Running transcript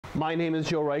My name is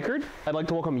Joe Reichert. I'd like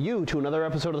to welcome you to another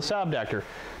episode of the Saab Doctor.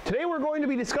 Today we're going to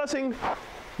be discussing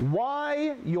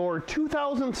why your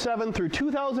 2007 through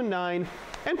 2009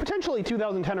 and potentially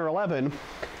 2010 or 11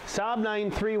 Saab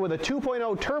 9.3 with a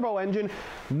 2.0 turbo engine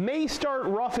may start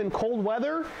rough in cold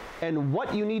weather and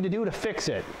what you need to do to fix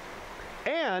it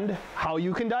and how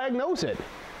you can diagnose it.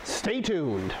 Stay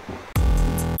tuned.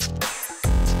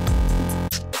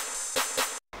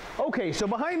 Okay, so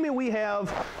behind me we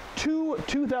have two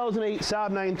 2008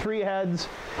 Saab 9.3 heads,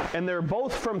 and they're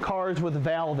both from cars with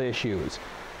valve issues.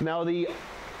 Now the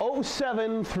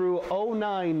 07 through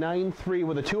 09 9.3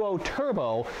 with a 2.0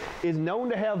 turbo is known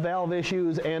to have valve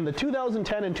issues, and the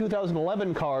 2010 and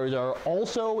 2011 cars are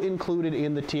also included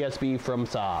in the TSB from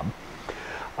Saab.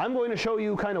 I'm going to show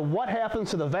you kind of what happens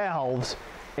to the valves,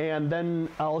 and then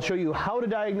I'll show you how to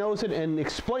diagnose it and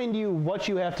explain to you what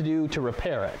you have to do to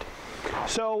repair it.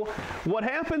 So what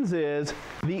happens is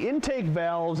the intake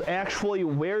valves actually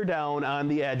wear down on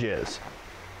the edges.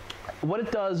 What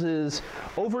it does is,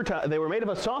 over time, they were made of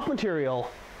a soft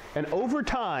material, and over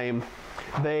time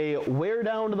they wear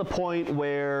down to the point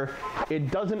where it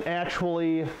doesn't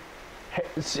actually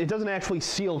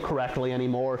seal correctly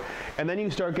anymore, and then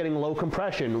you start getting low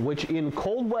compression, which in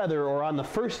cold weather or on the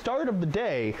first start of the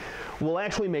day will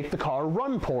actually make the car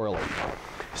run poorly.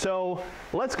 So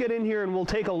let's get in here and we'll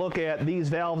take a look at these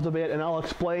valves a bit, and I'll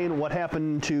explain what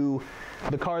happened to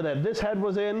the car that this head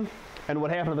was in and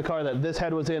what happened to the car that this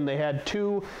head was in. They had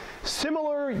two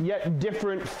similar yet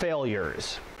different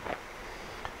failures.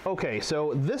 Okay,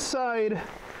 so this side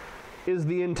is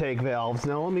the intake valves.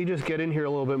 Now let me just get in here a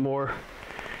little bit more.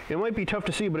 It might be tough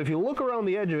to see, but if you look around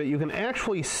the edge of it, you can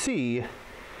actually see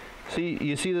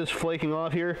you see this flaking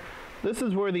off here? This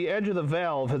is where the edge of the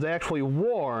valve has actually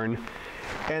worn,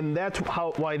 and that's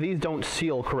why these don't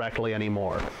seal correctly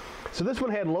anymore. So this one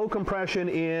had low compression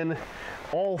in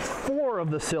all four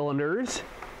of the cylinders.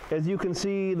 As you can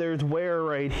see, there's wear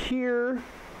right here.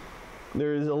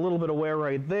 There's a little bit of wear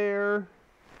right there.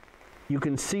 You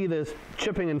can see this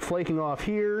chipping and flaking off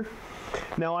here.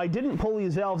 Now I didn't pull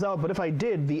these valves out, but if I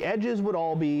did, the edges would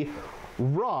all be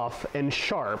rough and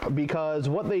sharp, because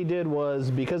what they did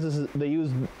was, because they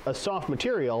used a soft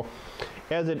material,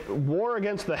 as it wore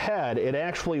against the head, it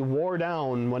actually wore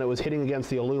down when it was hitting against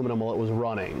the aluminum while it was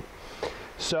running.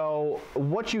 So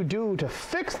what you do to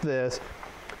fix this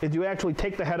is you actually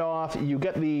take the head off, you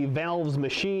get the valves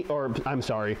machine, or I'm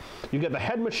sorry, you get the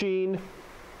head machined,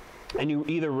 and you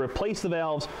either replace the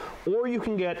valves, or you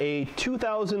can get a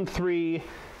 2003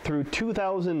 through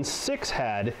 2006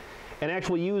 head and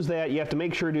actually use that. You have to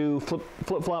make sure to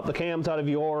flip-flop the cams out of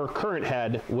your current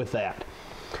head with that.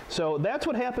 So that's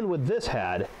what happened with this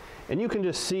head, and you can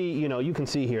just see, you can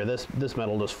see here, this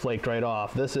metal just flaked right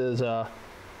off. This is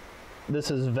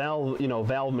valve,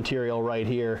 valve material right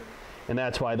here, and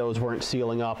that's why those weren't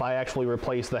sealing up. I actually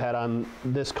replaced the head on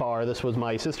this car. This was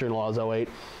my sister-in-law's 08.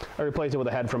 I replaced it with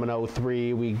a head from an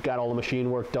 03. We got all the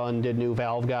machine work done, did new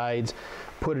valve guides,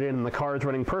 put it in, and the car is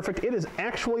running perfect. It is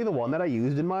actually the one that I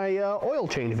used in my oil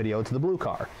change video to the blue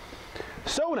car.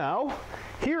 So now,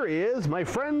 here is my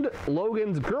friend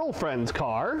Logan's girlfriend's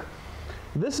car.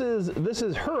 This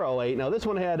is her 08. Now this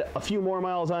one had a few more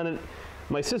miles on it.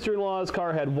 My sister-in-law's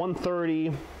car had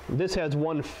 130. This has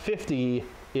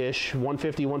 150-ish,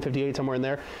 150, 158, somewhere in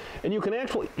there. And you can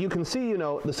see,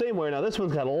 the same wear. Now this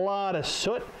one's got a lot of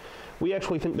soot. We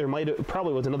actually think there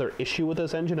probably was another issue with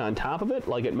this engine on top of it,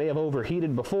 like it may have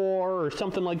overheated before or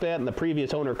something like that, and the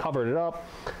previous owner covered it up.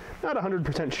 Not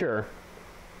 100% sure.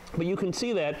 But you can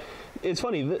see that it's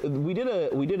funny. We did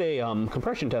a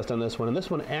compression test on this one, and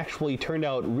this one actually turned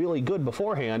out really good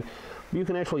beforehand. You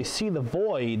can actually see the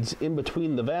voids in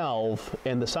between the valve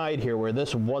and the side here where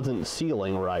this wasn't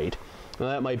sealing right. Now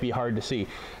that might be hard to see.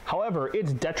 However,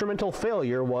 its detrimental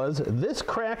failure was this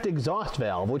cracked exhaust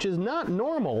valve, which is not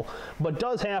normal, but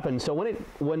does happen. So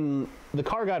when the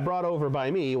car got brought over by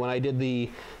me, when I did the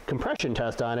compression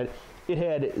test on it, it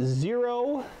had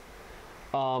zero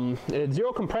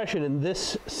compression in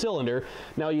this cylinder.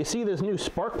 Now you see this new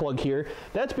spark plug here.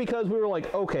 That's because we were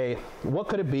like, okay, what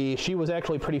could it be? She was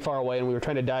actually pretty far away, and we were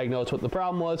trying to diagnose what the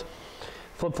problem was.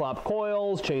 Flip-flop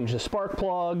coils, changed the spark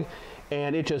plug,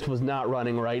 and it just was not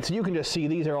running right. So you can just see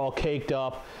these are all caked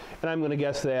up, and I'm going to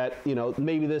guess that,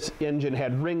 maybe this engine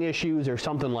had ring issues or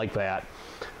something like that.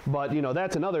 But,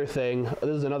 that's another thing. This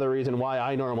is another reason why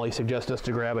I normally suggest us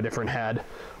to grab a different head.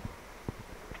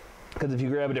 Because if you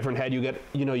grab a different head, you get,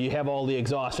 you have all the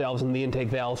exhaust valves and the intake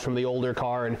valves from the older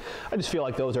car, and I just feel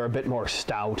like those are a bit more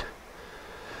stout.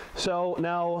 So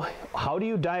now, how do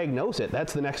you diagnose it?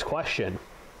 That's the next question.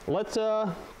 let's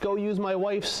go use my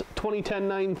wife's 2010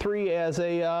 9.3 as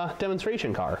a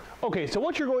demonstration car. Okay, so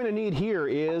what you're going to need here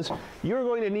is you're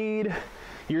going to need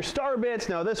your star bits.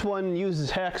 Now this one uses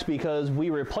hex because we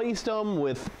replaced them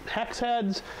with hex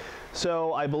heads.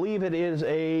 So I believe it is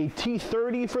a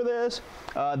T30 for this.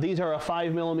 These are a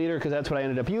 5mm because that's what I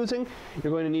ended up using.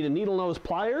 You're going to need a needle nose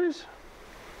pliers,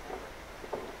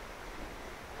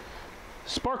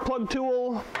 spark plug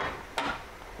tool,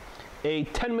 a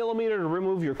 10mm to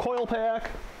remove your coil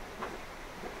pack.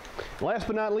 Last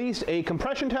but not least, a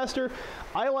compression tester.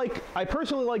 I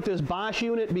personally like this Bosch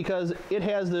unit because it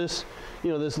has this,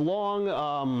 this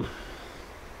long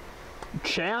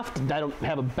shaft. I don't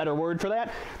have a better word for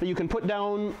that you can put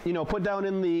down, put down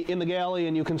in the galley,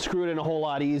 and you can screw it in a whole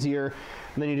lot easier.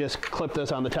 And then you just clip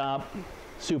this on the top.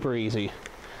 Super easy.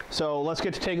 So let's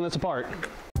get to taking this apart.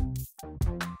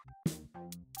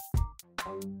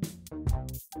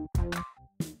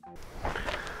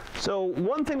 So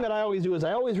one thing that I always do is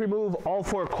I always remove all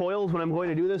 4 coils when I'm going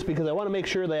to do this, because I want to make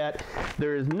sure that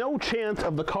there is no chance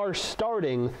of the car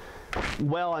starting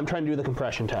while I'm trying to do the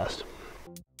compression test.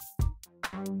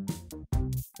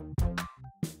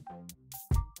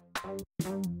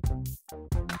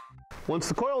 Once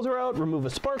the coils are out, remove a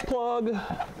spark plug,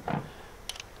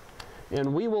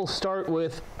 and we will start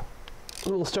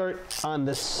on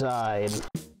this side.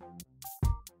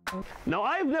 Now,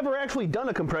 I've never actually done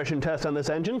a compression test on this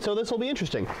engine, so this will be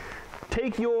interesting.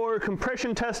 Take your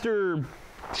compression tester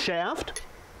shaft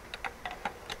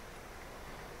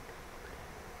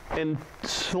and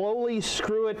slowly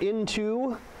screw it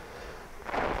into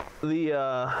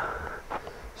the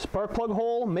spark plug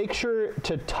hole. Make sure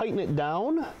to tighten it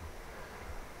down.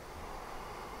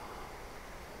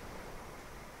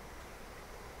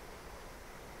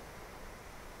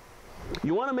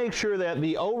 You want to make sure that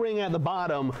the O-ring at the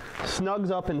bottom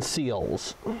snugs up and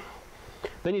seals.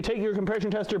 Then you take your compression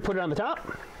tester, put it on the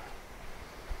top.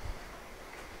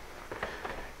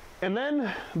 And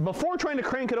then, before trying to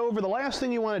crank it over, the last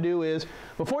thing you want to do is,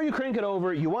 before you crank it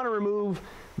over, you want to remove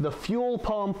the fuel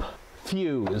pump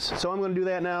fuse. So I'm going to do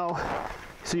that now.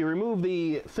 So you remove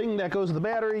the thing that goes with the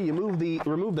battery, you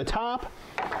remove the top,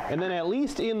 and then at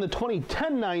least in the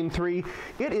 2010 9.3,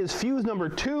 it is fuse number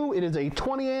 2. It is a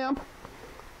 20 amp.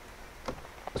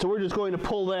 So we're just going to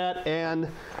pull that and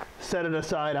set it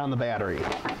aside on the battery.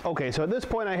 Okay, so at this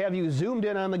point I have you zoomed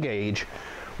in on the gauge.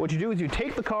 What you do is you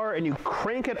take the car and you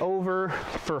crank it over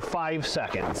for 5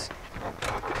 seconds.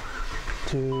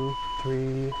 2,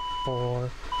 3,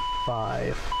 4,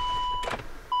 5.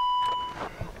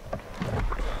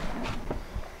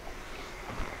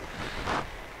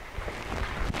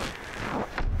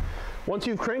 Once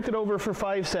you've cranked it over for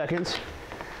 5 seconds,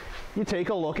 you take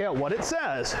a look at what it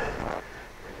says.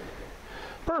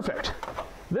 Perfect.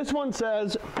 This one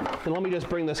says, and let me just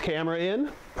bring this camera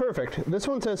in. Perfect. This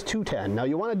one says 210. Now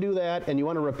you want to do that, and you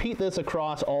want to repeat this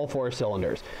across all 4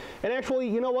 cylinders. And actually,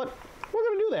 you know what? We're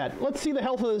going to do that. Let's see the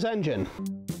health of this engine.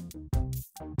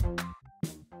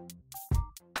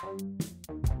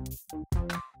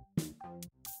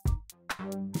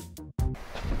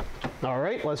 All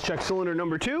right, let's check cylinder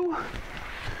number 2.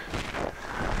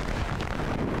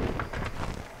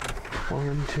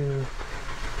 1, 2, 5.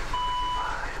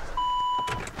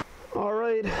 All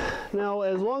right, now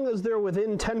as long as they're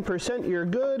within 10%, you're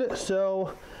good.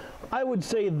 So I would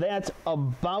say that's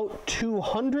about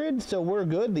 200, so we're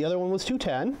good. The other one was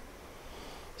 210.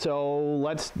 So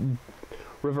let's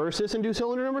reverse this and do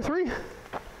cylinder number 3.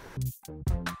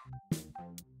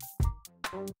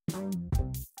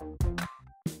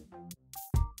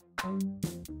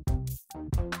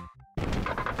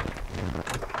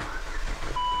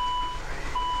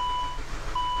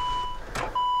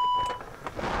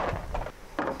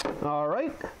 All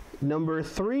right, number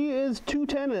 3 is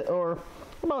 210, or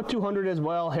about 200 as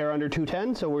well, hair under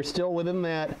 210, so we're still within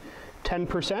that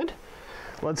 10%.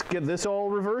 Let's get this all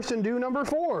reversed and do number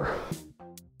 4.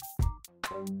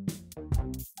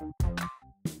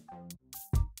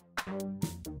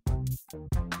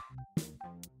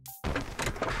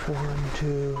 1,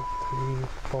 2, 3,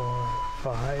 4,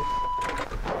 5.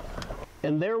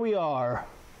 And there we are,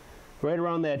 right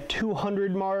around that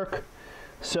 200 mark.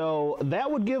 So that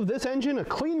would give this engine a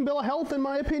clean bill of health, in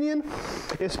my opinion,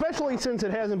 especially since it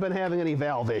hasn't been having any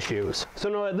valve issues. So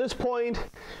now at this point,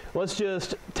 let's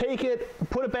just take it,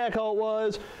 put it back how it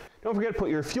was. Don't forget to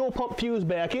put your fuel pump fuse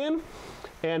back in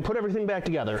and put everything back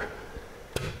together.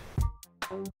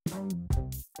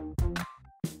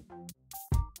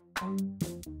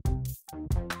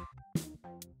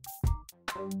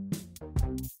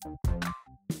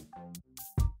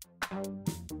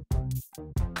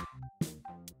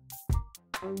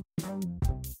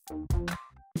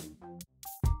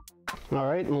 All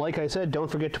right, and like I said,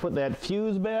 don't forget to put that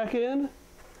fuse back in.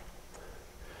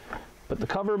 Put the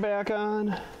cover back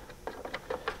on.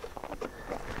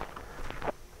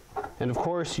 And of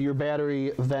course, your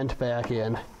battery vent back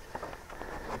in.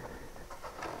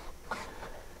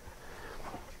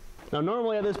 Now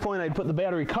normally at this point I'd put the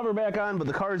battery cover back on, but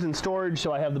the car's in storage,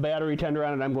 so I have the battery tender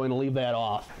on and I'm going to leave that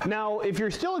off. Now if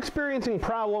you're still experiencing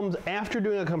problems after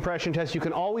doing a compression test, you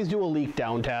can always do a leak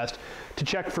down test to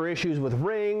check for issues with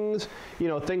rings, you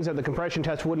know, things that the compression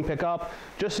test wouldn't pick up.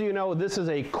 Just so you know, this is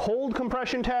a cold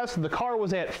compression test. The car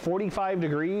was at 40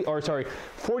 degrees.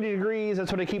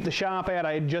 That's what I keep the shop at.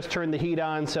 I had just turned the heat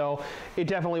on, so it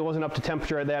definitely wasn't up to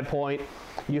temperature at that point.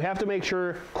 You have to make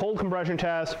sure cold compression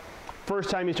test.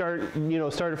 First time you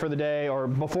started for the day, or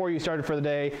before you started for the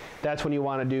day, that's when you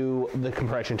want to do the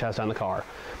compression test on the car.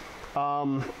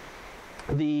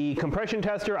 The compression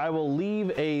tester, I will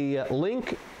leave a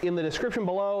link in the description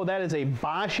below. That is a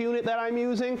Bosch unit that I'm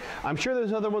using. I'm sure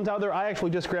there's other ones out there. I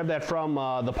actually just grabbed that from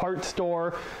the parts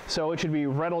store, so it should be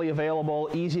readily available,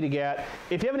 easy to get.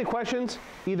 If you have any questions,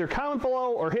 either comment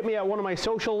below or hit me at one of my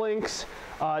social links.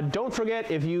 Don't forget,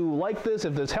 if you like this,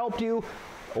 if this helped you,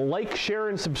 like, share,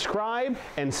 and subscribe,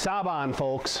 and Saab on,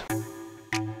 folks.